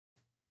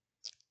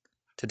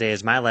Today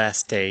is my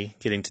last day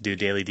getting to do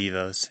daily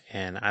devos,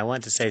 and I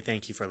want to say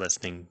thank you for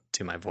listening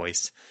to my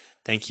voice.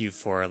 Thank you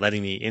for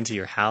letting me into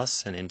your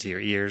house and into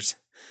your ears.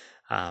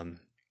 Um,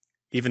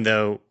 Even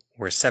though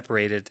we're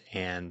separated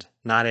and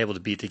not able to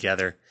be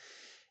together,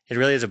 it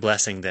really is a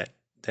blessing that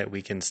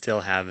we can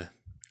still have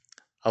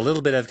a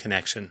little bit of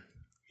connection,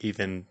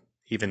 even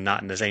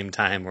not in the same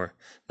time or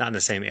not in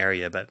the same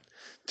area, but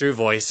through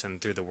voice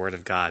and through the Word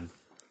of God.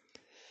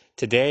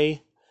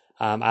 Today,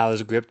 I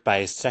was gripped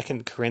by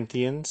 2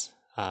 Corinthians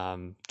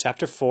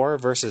chapter 4,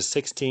 verses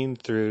 16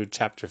 through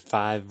chapter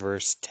 5,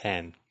 verse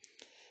 10.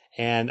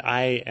 And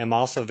I am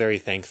also very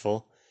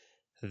thankful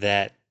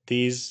that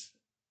these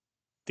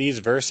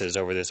verses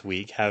over this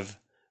week have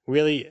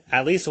really,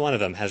 at least one of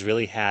them has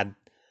really had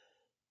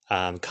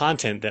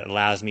content that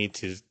allows me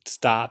to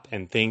stop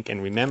and think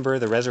and remember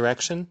the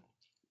resurrection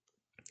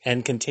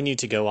and continue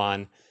to go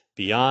on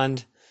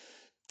beyond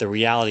the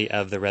reality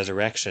of the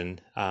resurrection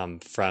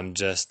from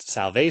just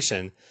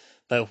salvation,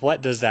 but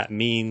what does that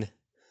mean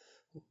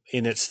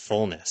in its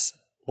fullness?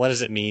 What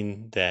does it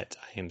mean that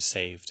I am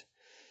saved?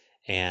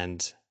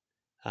 And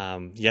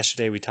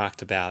yesterday we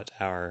talked about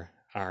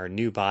our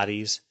new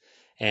bodies,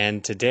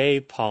 and today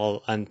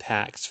Paul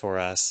unpacks for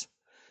us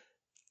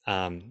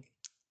a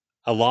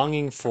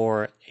longing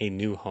for a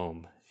new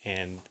home,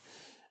 and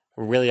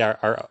really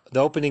the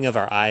opening of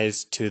our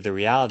eyes to the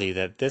reality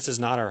that this is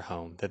not our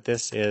home, that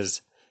this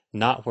is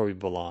not where we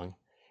belong,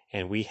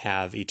 and we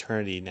have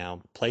eternity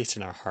now placed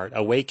in our heart,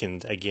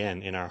 awakened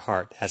again in our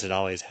heart, as it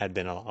always had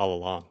been all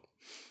along.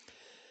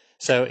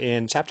 So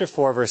in chapter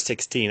 4, verse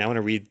 16, I want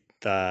to read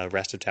the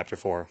rest of chapter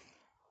 4.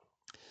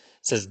 It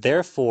says,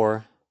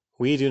 "Therefore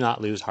we do not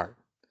lose heart."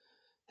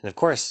 And of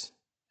course,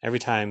 every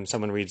time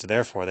someone reads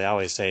therefore, they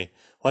always say,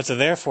 "What's a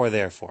therefore?"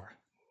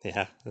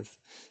 Yeah,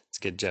 it's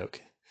a good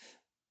joke.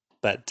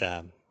 But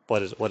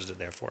what is it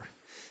there for?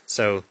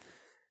 So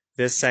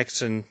this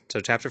section,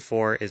 chapter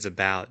 4, is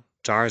about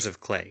jars of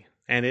clay,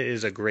 and it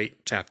is a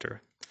great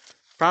chapter.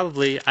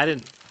 Probably, I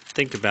didn't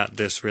think about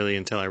this really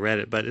until I read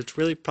it, but it's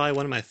really probably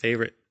one of my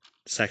favorite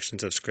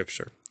sections of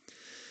Scripture.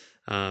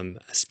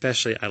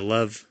 Especially, I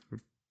love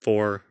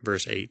 4,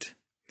 verse 8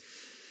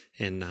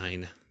 and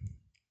 9.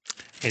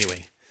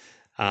 Anyway,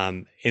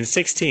 in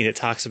 16, it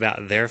talks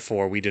about,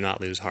 "Therefore we do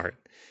not lose heart."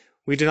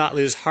 We do not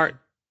lose heart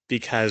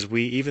because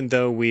even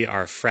though we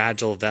are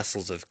fragile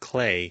vessels of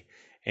clay,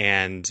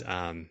 and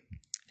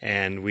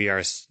we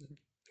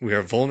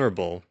are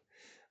vulnerable,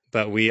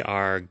 but we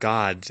are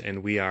God's,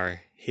 and we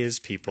are His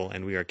people,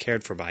 and we are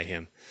cared for by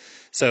Him.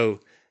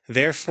 So,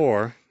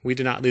 therefore, we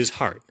do not lose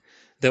heart.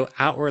 Though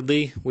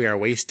outwardly we are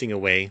wasting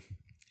away,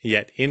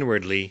 yet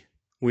inwardly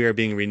we are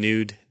being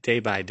renewed day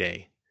by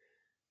day.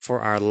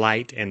 For our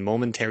light and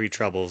momentary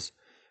troubles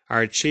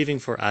are achieving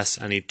for us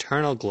an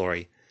eternal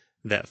glory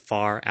that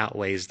far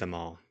outweighs them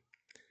all.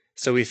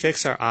 So we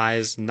fix our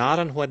eyes not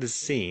on what is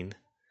seen,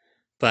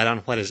 but on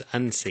what is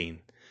unseen.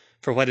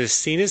 For what is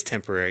seen is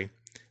temporary,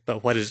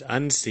 but what is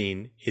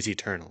unseen is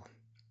eternal.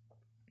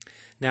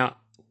 Now,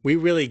 we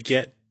really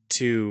get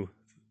to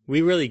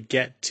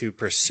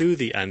pursue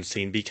the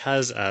unseen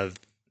because of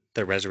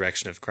the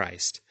resurrection of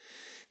Christ.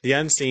 The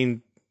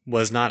unseen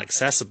was not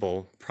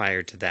accessible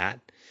prior to that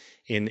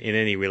in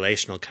any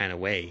relational kind of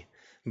way.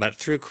 But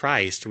through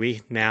Christ,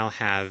 we now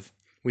have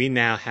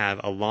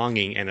a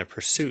longing and a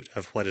pursuit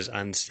of what is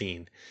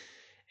unseen.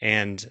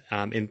 And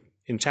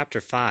in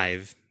chapter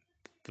 5,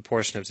 the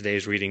portion of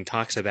today's reading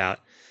talks about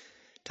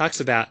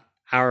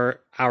our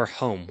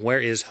home. Where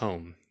is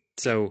home?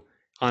 So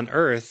on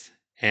earth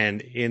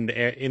and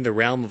in the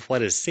realm of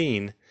what is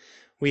seen,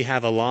 we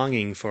have a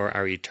longing for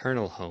our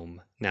eternal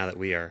home now that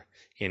we are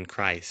in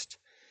Christ.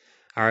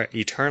 Our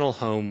eternal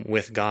home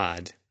with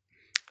God,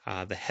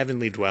 the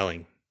heavenly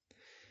dwelling.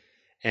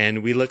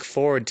 And we look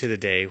forward to the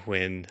day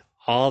when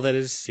all that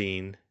is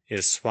seen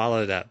is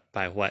swallowed up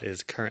by what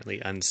is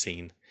currently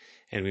unseen,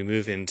 and we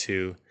move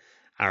into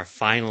our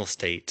final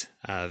state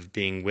of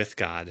being with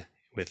God,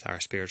 with our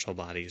spiritual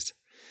bodies,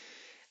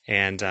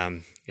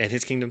 and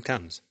His kingdom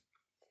comes.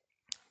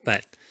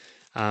 But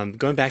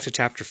going back to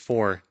chapter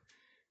 4,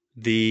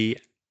 the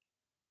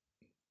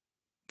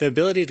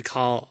ability to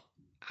call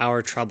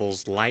our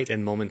troubles light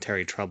and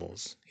momentary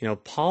troubles.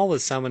 Paul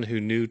was someone who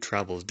knew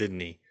troubles,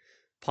 didn't he?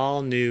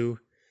 Paul knew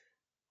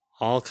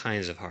all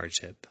kinds of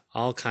hardship,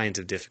 all kinds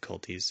of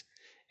difficulties.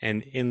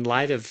 And in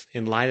light of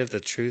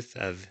the truth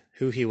of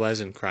who he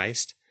was in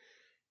Christ,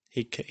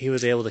 he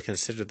was able to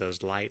consider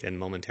those light and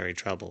momentary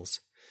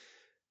troubles,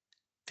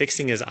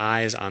 fixing his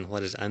eyes on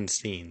what is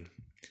unseen.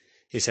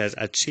 He says,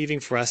 achieving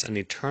for us an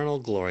eternal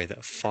glory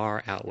that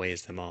far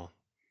outweighs them all.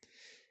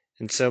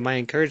 And so my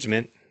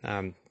encouragement,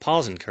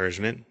 Paul's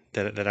encouragement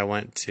that I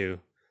want to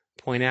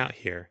point out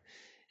here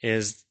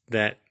is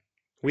that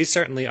we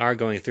certainly are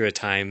going through a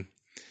time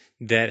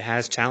that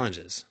has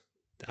challenges.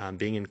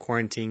 Being in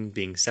quarantine,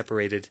 being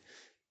separated,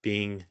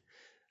 being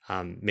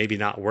maybe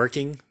not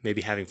working,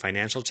 maybe having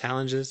financial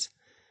challenges.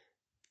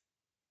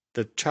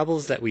 The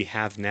troubles that we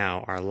have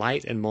now are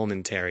light and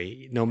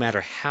momentary, no matter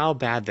how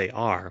bad they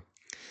are.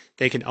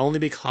 They can only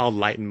be called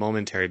light and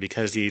momentary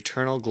because the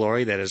eternal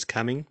glory that is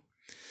coming,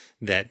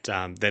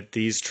 that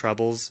these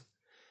troubles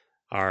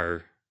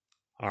are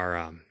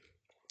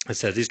it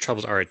says these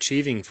troubles are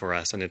achieving for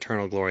us an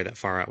eternal glory that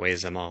far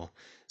outweighs them all.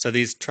 So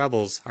these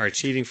troubles are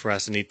achieving for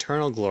us an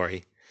eternal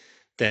glory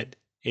that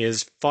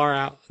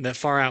far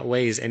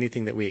outweighs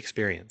anything that we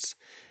experience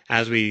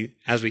as we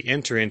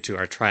enter into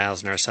our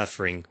trials and our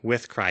suffering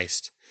with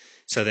Christ,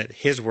 so that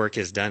His work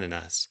is done in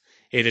us.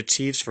 It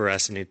achieves for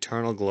us an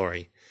eternal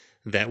glory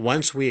that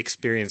once we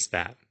experience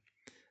that,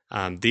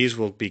 these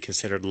will be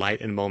considered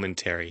light and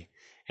momentary,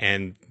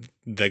 and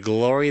the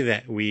glory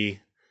that we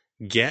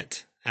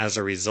get as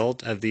a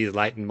result of these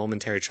light and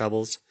momentary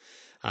troubles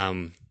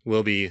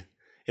it'll be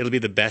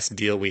the best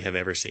deal we have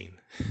ever seen.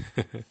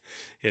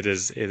 It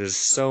is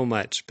so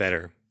much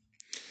better.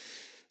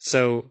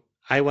 So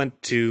I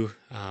want to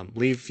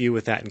leave you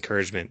with that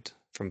encouragement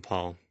from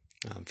Paul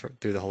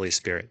through the Holy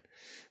Spirit,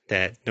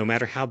 that no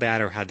matter how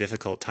bad or how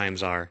difficult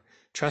times are,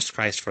 trust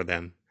Christ for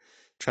them,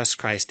 trust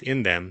Christ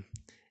in them,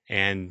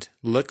 and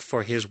look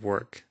for His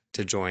work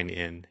to join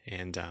in.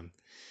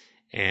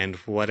 And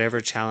whatever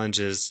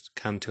challenges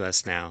come to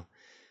us now,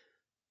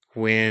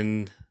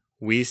 when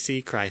we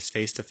see Christ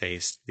face to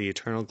face, the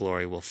eternal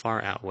glory will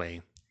far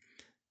outweigh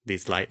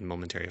these light and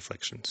momentary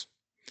afflictions.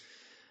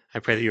 I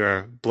pray that you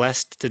are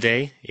blessed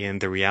today in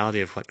the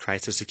reality of what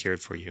Christ has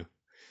secured for you. In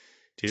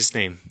Jesus'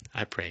 name,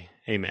 I pray.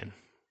 Amen.